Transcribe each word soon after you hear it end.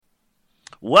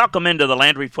Welcome into the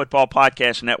Landry Football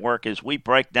Podcast Network as we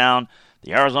break down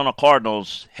the Arizona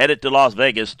Cardinals headed to Las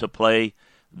Vegas to play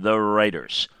the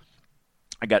Raiders.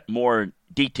 I got more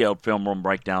detailed film room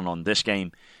breakdown on this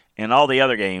game and all the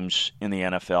other games in the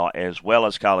NFL as well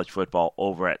as college football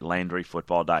over at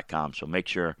LandryFootball.com. So make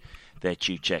sure that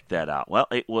you check that out. Well,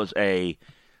 it was a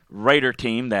Raider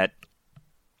team that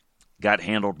got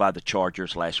handled by the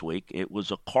Chargers last week. It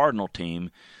was a Cardinal team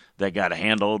that got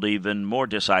handled even more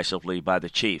decisively by the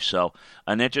Chiefs. So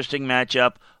an interesting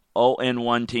matchup.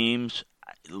 0-1 teams,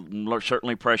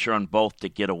 certainly pressure on both to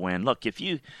get a win. Look, if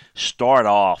you start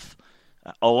off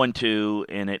 0-2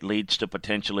 and it leads to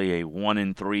potentially a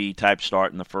 1-3 type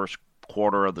start in the first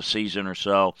quarter of the season or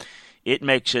so, it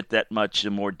makes it that much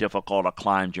more difficult a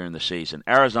climb during the season.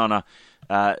 Arizona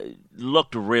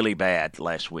looked really bad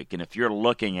last week, and if you're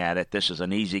looking at it, this is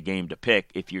an easy game to pick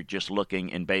if you're just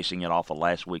looking and basing it off of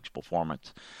last week's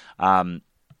performance.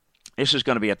 This is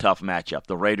going to be a tough matchup.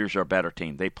 The Raiders are a better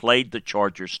team. They played the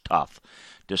Chargers tough,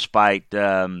 despite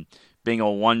being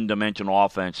a one-dimensional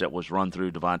offense that was run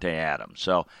through Davante Adams.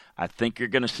 So I think you're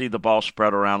going to see the ball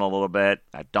spread around a little bit.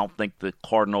 I don't think the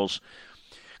Cardinals'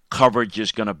 coverage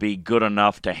is going to be good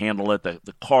enough to handle it.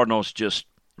 The Cardinals just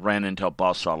ran into a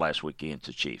buzzsaw last week against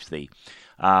the Chiefs.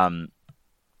 I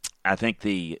think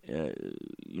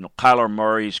Kyler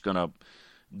Murray's going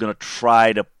to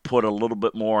try to put a little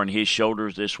bit more on his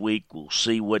shoulders this week. We'll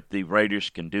see what the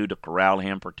Raiders can do to corral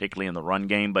him, particularly in the run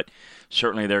game, but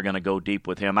certainly they're going to go deep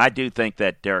with him. I do think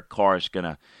that Derek Carr is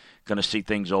going to see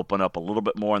things open up a little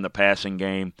bit more in the passing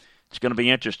game. It's going to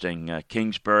be interesting.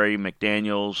 Kingsbury,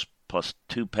 McDaniels, plus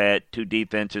two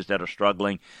defenses that are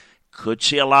struggling. Could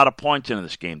see a lot of points into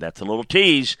this game. That's a little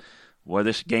tease where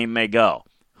this game may go.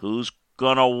 Who's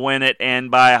going to win it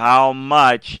and by how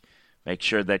much? Make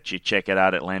sure that you check it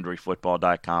out at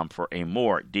LandryFootball.com for a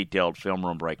more detailed film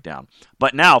room breakdown.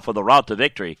 But now, for the route to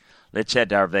victory, let's head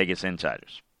to our Vegas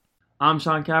Insiders. I'm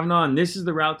Sean Cavanaugh, and this is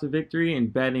the route to victory in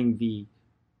betting the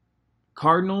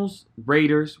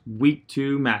Cardinals-Raiders Week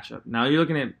 2 matchup. Now, you're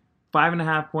looking at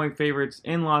 5.5-point favorites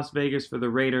in Las Vegas for the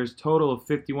Raiders, total of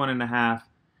 51.5.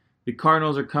 The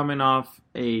Cardinals are coming off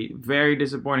a very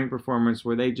disappointing performance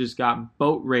where they just got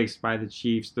boat raced by the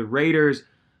Chiefs. The Raiders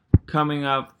coming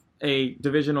up a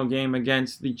divisional game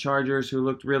against the Chargers, who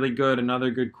looked really good,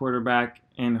 another good quarterback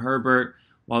in Herbert,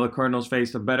 while the Cardinals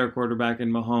faced a better quarterback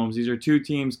in Mahomes. These are two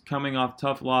teams coming off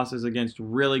tough losses against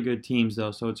really good teams,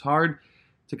 though, so it's hard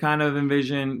to kind of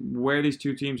envision where these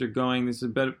two teams are going. This is a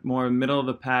bit more middle of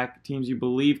the pack, teams you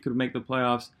believe could make the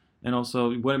playoffs, and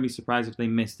also wouldn't be surprised if they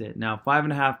missed it. Now,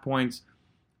 5.5 points,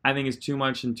 I think, is too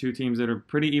much in two teams that are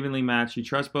pretty evenly matched. You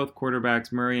trust both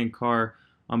quarterbacks, Murray and Carr,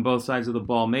 on both sides of the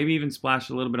ball. Maybe even splash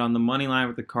a little bit on the money line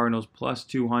with the Cardinals, plus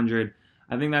 200.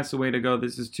 I think that's the way to go.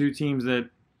 This is two teams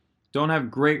that don't have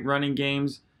great running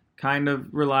games, kind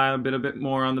of rely a bit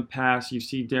more on the pass. You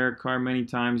see Derek Carr many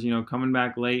times, coming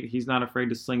back late. He's not afraid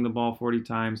to sling the ball 40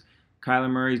 times.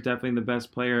 Kyler Murray is definitely the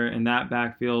best player in that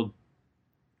backfield.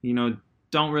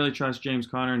 Don't really trust James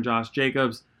Conner and Josh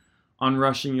Jacobs on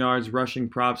rushing yards, rushing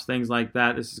props, things like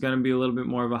that. This is going to be a little bit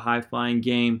more of a high-flying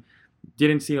game.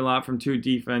 Didn't see a lot from two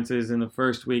defenses in the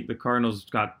first week. The Cardinals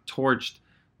got torched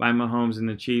by Mahomes and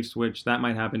the Chiefs, which that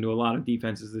might happen to a lot of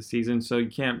defenses this season. So you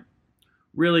can't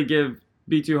really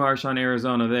be too harsh on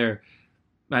Arizona there.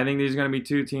 I think these are going to be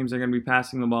two teams that are going to be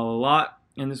passing the ball a lot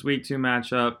in this Week 2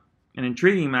 matchup. An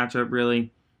intriguing matchup,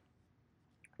 really,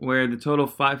 where the total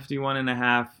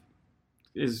 51.5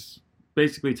 is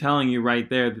basically telling you right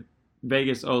there that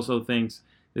Vegas also thinks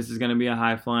this is going to be a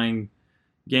high-flying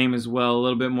game as well, a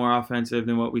little bit more offensive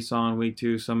than what we saw in Week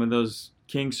 2. Some of those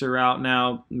kinks are out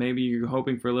now. Maybe you're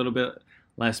hoping for a little bit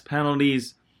less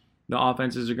penalties. The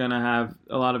offenses are going to have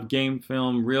a lot of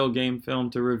real game film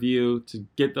to review to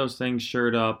get those things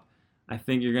shored up. I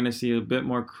think you're going to see a bit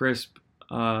more crisp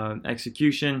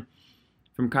execution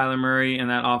from Kyler Murray and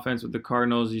that offense with the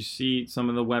Cardinals. You see some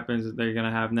of the weapons that they're going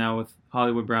to have now with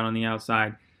Hollywood Brown on the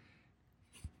outside.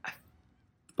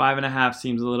 5.5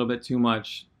 seems a little bit too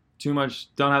much.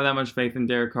 Don't have that much faith in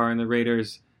Derek Carr and the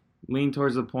Raiders. Lean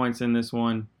towards the points in this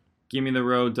one. Give me the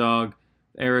road dog.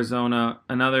 Arizona,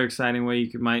 another exciting way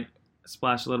you might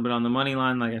splash a little bit on the money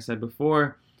line, like I said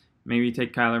before. Maybe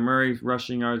take Kyler Murray,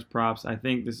 rushing yards, props. I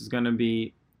think this is going to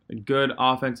be a good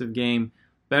offensive game,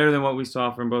 better than what we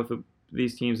saw from both of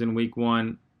these teams in Week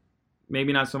 1.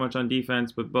 Maybe not so much on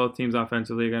defense, but both teams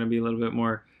offensively are going to be a little bit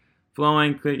more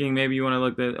flowing, clicking. Maybe you want to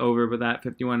look that over, but that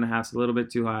 51.5 is a little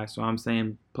bit too high. So I'm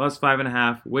saying plus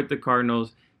 5.5 with the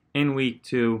Cardinals in Week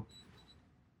 2.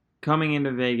 Coming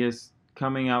into Vegas,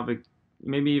 coming out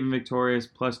maybe even victorious,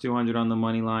 plus 200 on the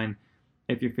money line.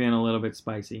 if you're feeling a little bit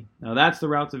spicy. Now that's the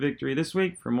route to victory this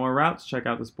week. For more routes, check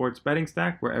out the Sports Betting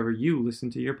Stack wherever you listen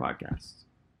to your podcasts.